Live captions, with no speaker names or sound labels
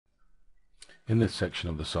In this section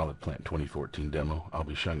of the Solid Plant 2014 demo, I'll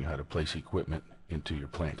be showing you how to place equipment into your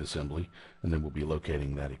plant assembly, and then we'll be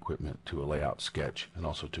locating that equipment to a layout sketch and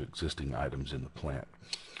also to existing items in the plant.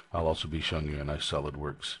 I'll also be showing you a nice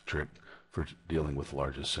SolidWorks trick for dealing with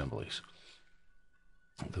large assemblies.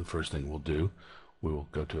 The first thing we'll do, we will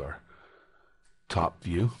go to our top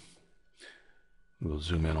view. We'll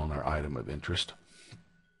zoom in on our item of interest.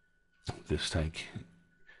 This tank in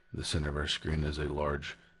the center of our screen is a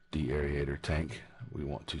large deaerator tank. We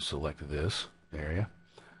want to select this area.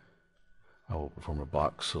 I will perform a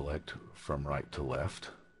box select from right to left.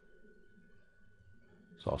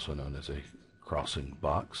 It's also known as a crossing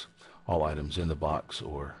box. All items in the box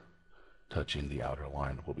or touching the outer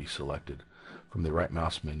line will be selected. From the right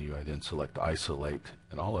mouse menu, I then select Isolate,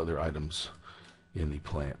 and all other items in the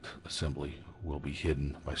plant assembly will be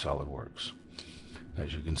hidden by SolidWorks.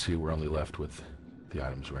 As you can see, we're only left with the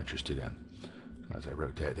items we're interested in. As I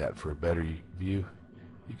rotate that for a better view,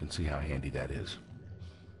 you can see how handy that is.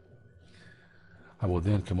 I will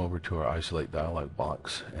then come over to our Isolate dialog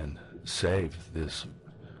box and save this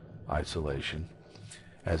isolation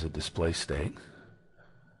as a display state.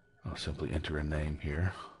 I'll simply enter a name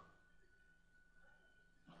here.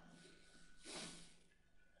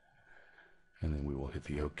 And then we will hit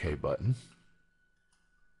the OK button.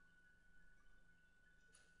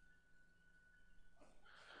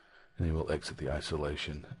 And then we'll exit the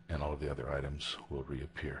isolation, and all of the other items will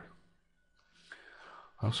reappear.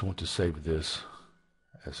 I also want to save this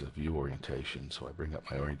as a view orientation, so I bring up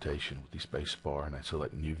my orientation with the space bar and I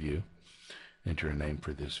select New View, enter a name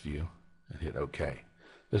for this view, and hit OK.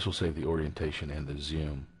 This will save the orientation and the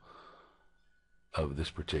zoom of this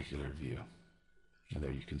particular view. And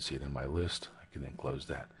there you can see it in my list. I can then close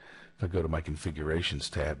that. If I go to my Configurations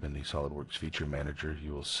tab in the SolidWorks Feature Manager,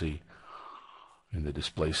 you will see in the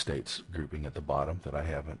Display States grouping at the bottom that I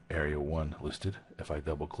have an Area 1 listed. If I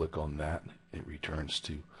double click on that, it returns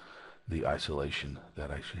to the isolation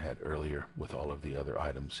that I had earlier with all of the other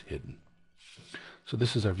items hidden. So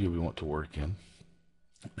this is our view we want to work in.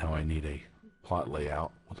 Now I need a plot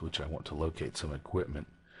layout with which I want to locate some equipment.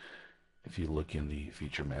 If you look in the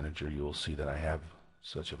Feature Manager, you will see that I have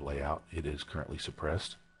such a layout. It is currently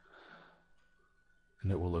suppressed,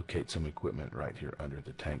 and it will locate some equipment right here under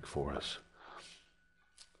the tank for us.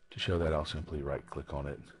 To show that, I'll simply right click on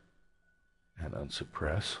it and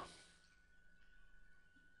unsuppress.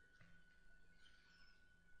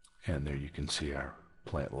 And there you can see our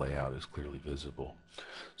plant layout is clearly visible.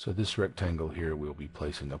 So this rectangle here we'll be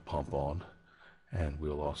placing a pump on, and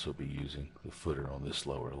we'll also be using the footer on this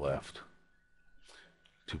lower left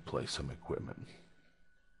to place some equipment.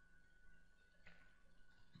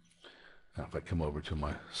 Now if I come over to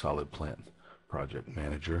my Solid Plant Project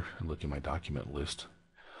Manager and look in my document list,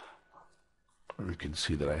 you can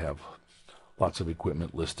see that I have lots of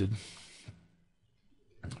equipment listed.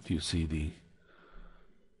 If you see the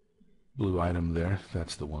blue item there,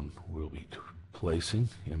 that's the one we'll be placing,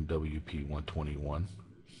 MWP 121.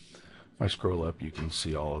 If I scroll up, you can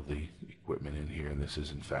see all of the equipment in here, and this is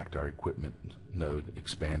in fact our equipment node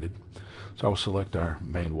expanded. So I will select our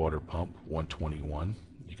main water pump 121.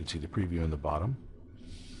 You can see the preview in the bottom.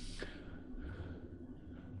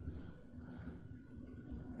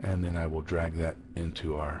 And then I will drag that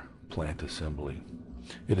into our plant assembly.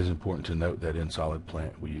 It is important to note that in Solid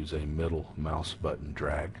Plant we use a middle mouse button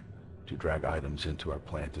drag to drag items into our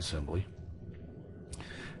plant assembly.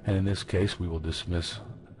 And in this case we will dismiss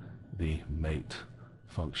the mate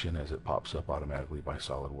function as it pops up automatically by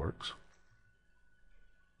SolidWorks.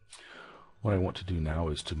 What I want to do now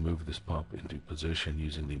is to move this pump into position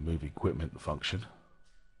using the Move Equipment function.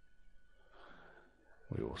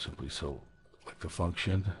 We will simply select the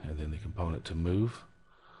function and then the component to move.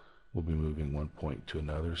 We'll be moving one point to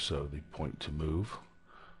another, so the point to move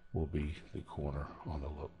will be the corner on the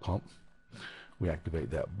pump. We activate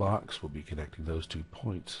that box. We'll be connecting those 2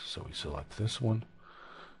 points, so we select this one.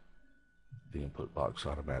 The input box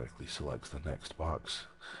automatically selects the next box.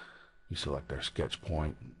 We select our sketch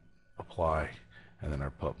point, apply, and then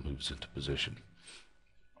our pump moves into position.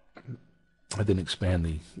 I then expand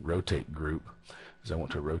the rotate group as I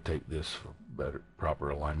want to rotate this for better,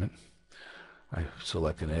 proper alignment. I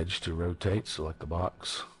select an edge to rotate, select the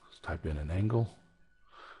box, type in an angle,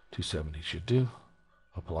 270 should do,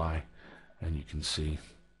 apply, and you can see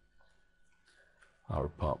our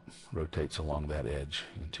pump rotates along that edge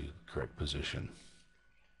into the correct position.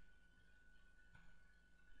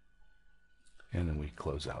 And then we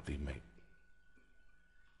close out the mate.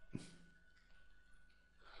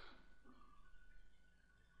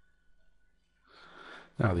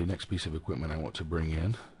 Now the next piece of equipment I want to bring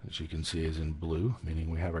in, as you can see, is in blue, meaning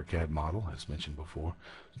we have our CAD model, as mentioned before.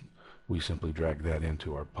 We simply drag that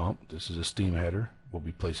into our pump. This is a steam header we'll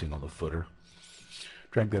be placing on the footer.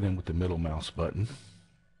 Drag that in with the middle mouse button.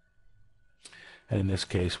 And in this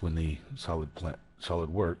case, when the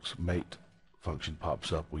SolidWorks mate function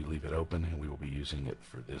pops up, we leave it open, and we will be using it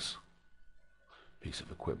for this piece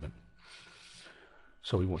of equipment.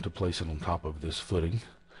 So we want to place it on top of this footing.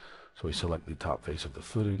 So we select the top face of the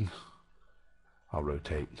footing. I'll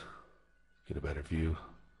rotate, get a better view.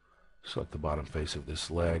 Select the bottom face of this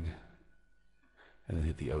leg, and then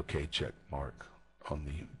hit the OK check mark on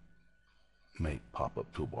the mate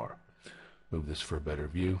pop-up toolbar. Move this for a better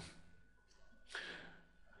view.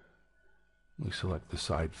 We select the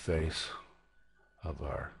side face of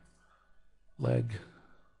our leg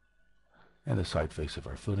and the side face of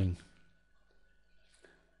our footing.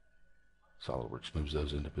 SolidWorks moves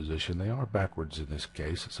those into position. They are backwards in this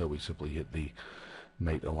case, so we simply hit the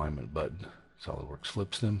mate alignment button. SolidWorks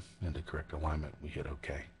flips them into correct alignment. We hit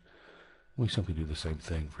OK. We simply do the same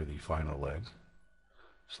thing for the final leg,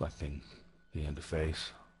 selecting the end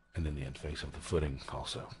face and then the end face of the footing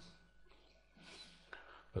also.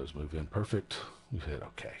 Those move in perfect. We hit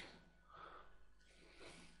OK.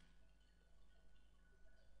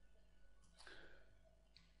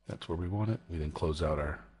 That's where we want it. We then close out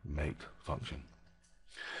our mate function.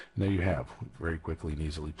 And there you have. We very quickly and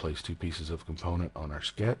easily place two pieces of component on our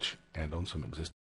sketch and on some existing